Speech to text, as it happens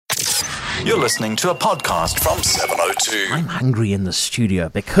You're listening to a podcast from 702. I'm hungry in the studio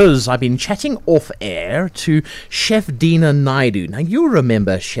because I've been chatting off air to Chef Deena Naidoo. Now, you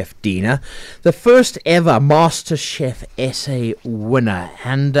remember Chef Deena, the first ever MasterChef SA winner,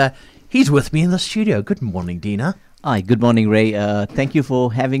 and he's with me in the studio. Good morning, Deena. Hi, good morning, Ray. Thank you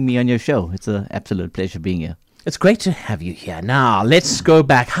for having me on your show. It's an absolute pleasure being here. It's great to have you here. Now, let's go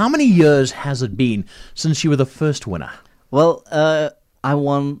back. How many years has it been since you were the first winner? Well, I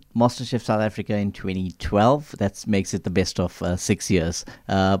won MasterChef South Africa in 2012. That makes it the best of 6 years.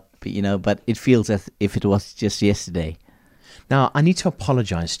 But it feels as if it was just yesterday. Now, I need to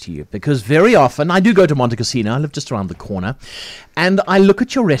apologize to you because very often I do go to Monte Casino. I live just around the corner. And I look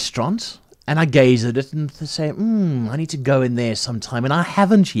at your restaurant and I gaze at it and say, I need to go in there sometime. And I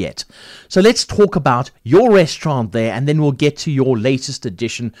haven't yet. So let's talk about your restaurant there and then we'll get to your latest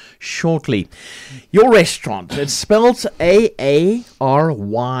edition shortly. Your restaurant, it's spelled Aarya.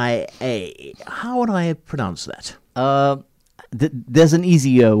 How would I pronounce that? There's an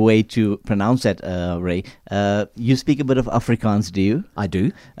easier way to pronounce that, Ray. You speak a bit of Afrikaans, do you? I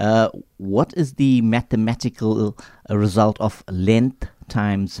do. What is the mathematical result of length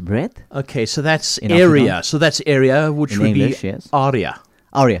times breadth? Okay, so that's In area. Afrikaans? So that's area, which In would English, be yes. Aarya.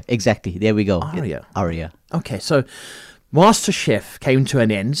 Aarya, exactly. There we go. Aarya. Aarya. Okay, so MasterChef came to an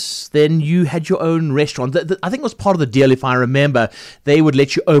end. Then you had your own restaurant. I think it was part of the deal, if I remember. They would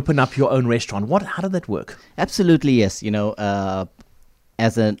let you open up your own restaurant. How did that work? Absolutely, yes.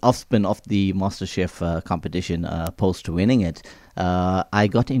 As an offspin of the MasterChef competition, post winning it, I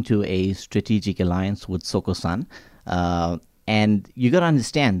got into a strategic alliance with Soko-san. And you got to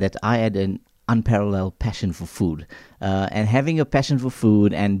understand that I had an unparalleled passion for food. And having a passion for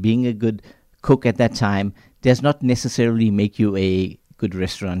food and being a good cook at that time does not necessarily make you a good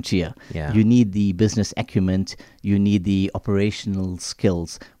restaurateur. Yeah. You need the business acumen, you need the operational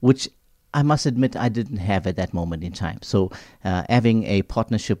skills, which I must admit I didn't have at that moment in time. So having a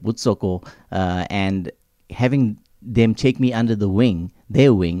partnership with Soko and having them take me under their wing,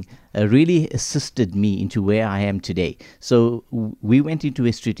 really assisted me into where I am today. So we went into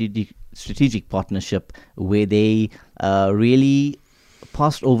a strategic partnership where they really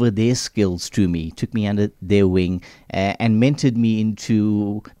passed over their skills to me, took me under their wing, and mentored me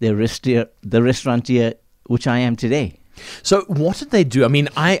into the restaurateur which I am today. So what did they do? I mean,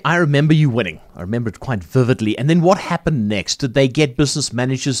 I remember you winning. I remember it quite vividly. And then what happened next? Did they get business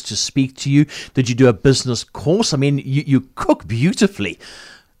managers to speak to you? Did you do a business course? I mean, you cook beautifully.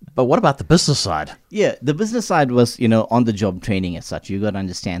 But what about the business side? Yeah, the business side was, on-the-job training as such. You got to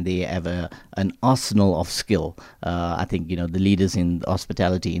understand they have an arsenal of skill. I think, the leaders in the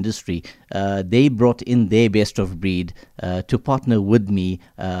hospitality industry, they brought in their best of breed to partner with me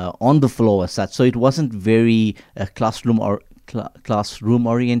on the floor as such. So it wasn't very classroom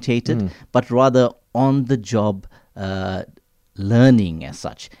orientated, but rather on-the-job learning as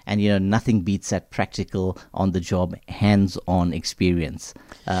such. And nothing beats that practical on the job hands-on experience.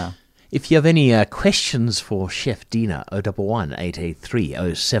 If you have any questions for Chef Deena, 011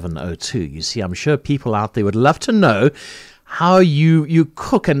 883 0702, you see, I'm sure people out there would love to know how you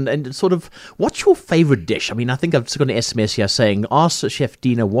cook and sort of what's your favorite dish. I mean, I think I've just got an SMS here saying, ask Chef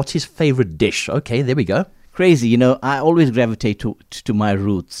Deena what's his favorite dish. Okay, there we go. Crazy, I always gravitate to my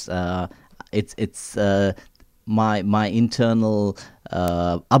roots. It's my internal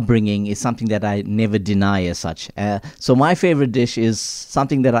upbringing is something that I never deny as such. So my favorite dish is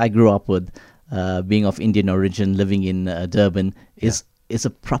something that I grew up with, being of Indian origin, living in Durban, is a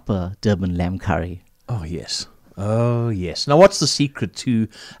proper Durban lamb curry. Oh, yes. Oh, yes. Now, what's the secret to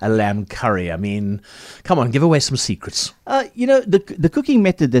a lamb curry? I mean, come on, give away some secrets. The cooking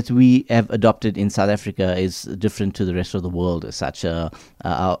method that we have adopted in South Africa is different to the rest of the world as such.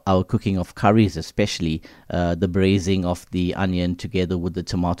 Our cooking of curries, especially the braising of the onion together with the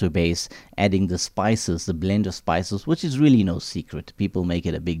tomato base, adding the spices, the blend of spices, which is really no secret. People make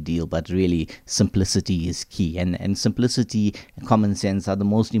it a big deal, but really simplicity is key. And simplicity and common sense are the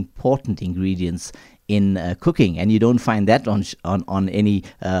most important ingredients in cooking, and you don't find that on any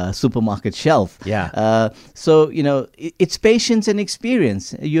supermarket shelf. Yeah. So it's patience and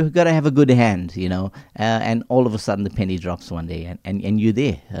experience. You've got to have a good hand, and all of a sudden the penny drops one day, and you're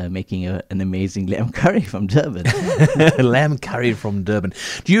there making an amazing lamb curry from Durban. Lamb curry from Durban.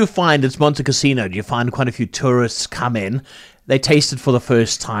 Do you find it's Monte Casino? Do you find quite a few tourists come in? They taste it for the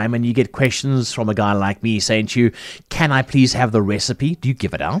first time, and you get questions from a guy like me saying to you, can I please have the recipe? Do you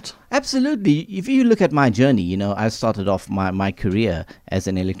give it out? Absolutely. If you look at my journey, I started off my career as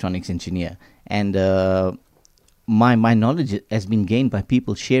an electronics engineer, and my knowledge has been gained by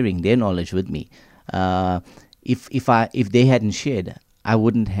people sharing their knowledge with me. If they hadn't shared, I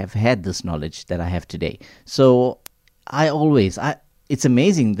wouldn't have had this knowledge that I have today. So it's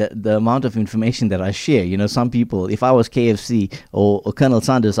amazing the amount of information that I share. Some people, if I was KFC or Colonel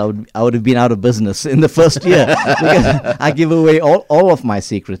Sanders, I would have been out of business in the first year because I give away all of my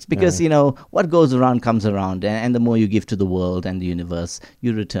secrets. Because what goes around comes around, and the more you give to the world and the universe,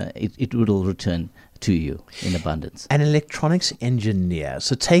 you return. It will return to you in abundance. An electronics engineer.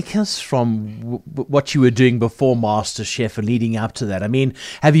 So take us from what you were doing before MasterChef and leading up to that. I mean,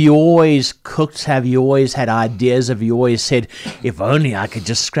 have you always cooked? Have you always had ideas? Have you always said, if only I could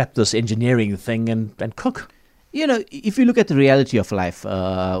just scrap this engineering thing and cook? If you look at the reality of life,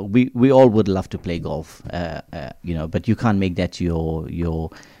 we all would love to play golf, but you can't make that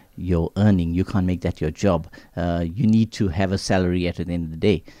your earning. You can't make that your job. You need to have a salary at the end of the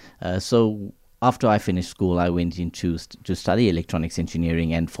day. So after I finished school, I went into to study electronics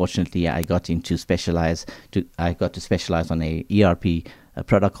engineering, and fortunately, I got to specialize on a ERP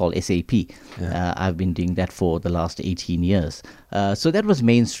product called SAP. Yeah. I've been doing that for the last 18 years. So that was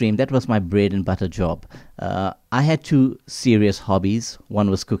mainstream. That was my bread and butter job. I had two serious hobbies. One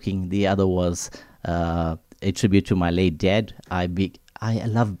was cooking. The other was a tribute to my late dad. I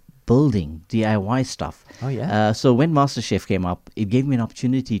love building DIY stuff. Oh yeah. So when MasterChef came up, it gave me an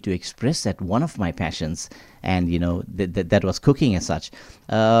opportunity to express that one of my passions, and that was cooking as such.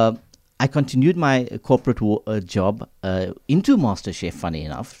 I continued my corporate job into MasterChef. Funny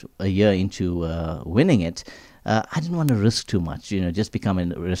enough, a year into winning it, I didn't want to risk too much. Just become a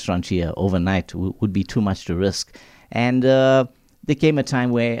restaurateur overnight would be too much to risk, and there came a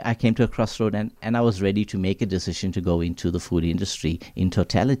time where I came to a crossroad, and I was ready to make a decision to go into the food industry in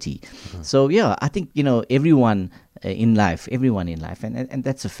totality. Mm-hmm. So yeah, I think everyone in life, and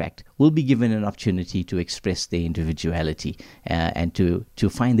that's a fact, will be given an opportunity to express their individuality and to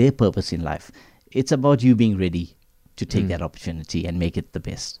find their purpose in life. It's about you being ready to take that opportunity and make it the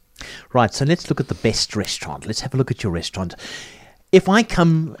best. Right, so let's look at the best restaurant. Let's have a look at your restaurant. If I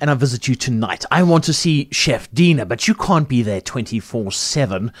come and I visit you tonight, I want to see Chef Deena, but you can't be there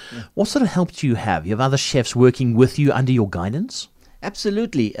 24/7. Yeah. What sort of help do you have? You have other chefs working with you under your guidance?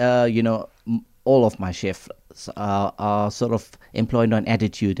 Absolutely. All of my chefs are sort of employed on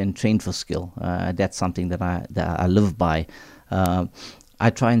attitude and trained for skill. That's something that I live by. I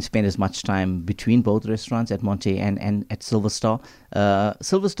try and spend as much time between both restaurants at Monte and at Silver Star.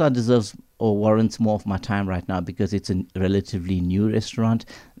 Silver Star deserves or warrants more of my time right now because it's a relatively new restaurant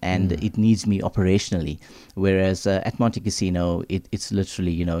and it needs me operationally. Whereas at Monte Casino, it's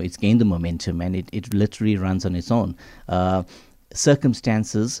literally, it's gained the momentum and it literally runs on its own.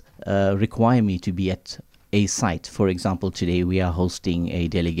 Circumstances require me to be at a site. For example, today we are hosting a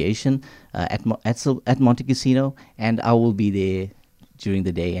delegation at Monte Casino, and I will be there during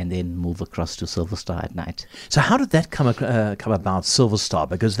the day and then move across to Silver Star at night. So how did that come about, Silver Star?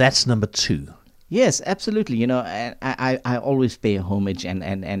 Because that's number 2. Yes, absolutely. I always pay homage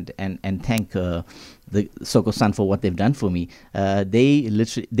and thank the Soko-san for what they've done for me.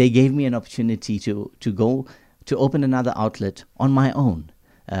 They gave me an opportunity to go to open another outlet on my own,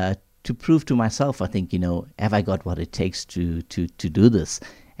 to prove to myself, I think, have I got what it takes to do this?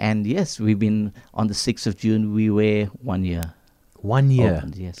 And yes, we've been on the 6th of June, we were 1 year. 1 year.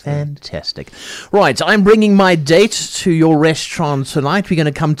 Opened, yes, fantastic. Right, I'm bringing my date to your restaurant tonight. We're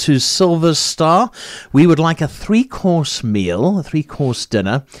going to come to Silver Star. We would like a 3-course meal, a 3-course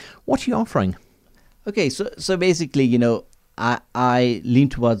dinner. What are you offering? Okay, so basically, I lean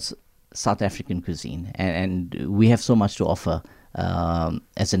towards South African cuisine, and we have so much to offer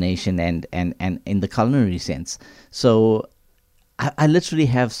as a nation and in the culinary sense. So I literally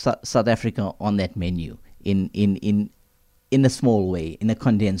have South Africa on that menu in a small way, in a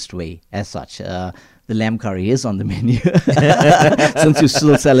condensed way, as such. The lamb curry is on the menu, since you're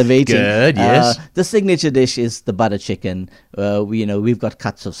still salivating. Good, yes. The signature dish is the butter chicken. We've got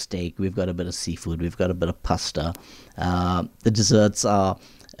cuts of steak, we've got a bit of seafood, we've got a bit of pasta. The desserts are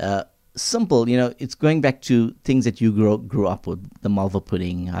simple. It's going back to things that you grew up with. The malva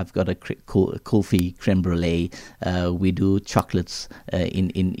pudding. I've got a kulfi creme brulee. We do chocolates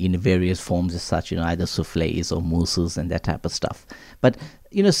in various forms as such. Either soufflés or mousses and that type of stuff. But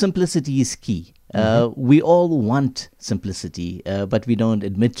simplicity is key. We all want simplicity, but we don't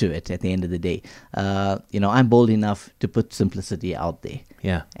admit to it at the end of the day. I'm bold enough to put simplicity out there.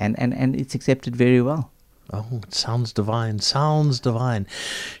 Yeah, and it's accepted very well. Oh, it sounds divine,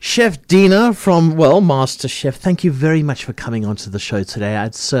 Chef Deena from, MasterChef, thank you very much for coming onto the show today.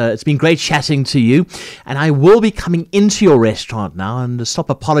 It's been great chatting to you, and I will be coming into your restaurant now, and stop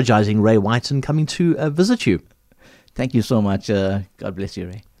apologizing, Ray White, and coming to visit you. Thank you so much. God bless you,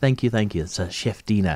 Ray. Thank you. It's Chef Deena.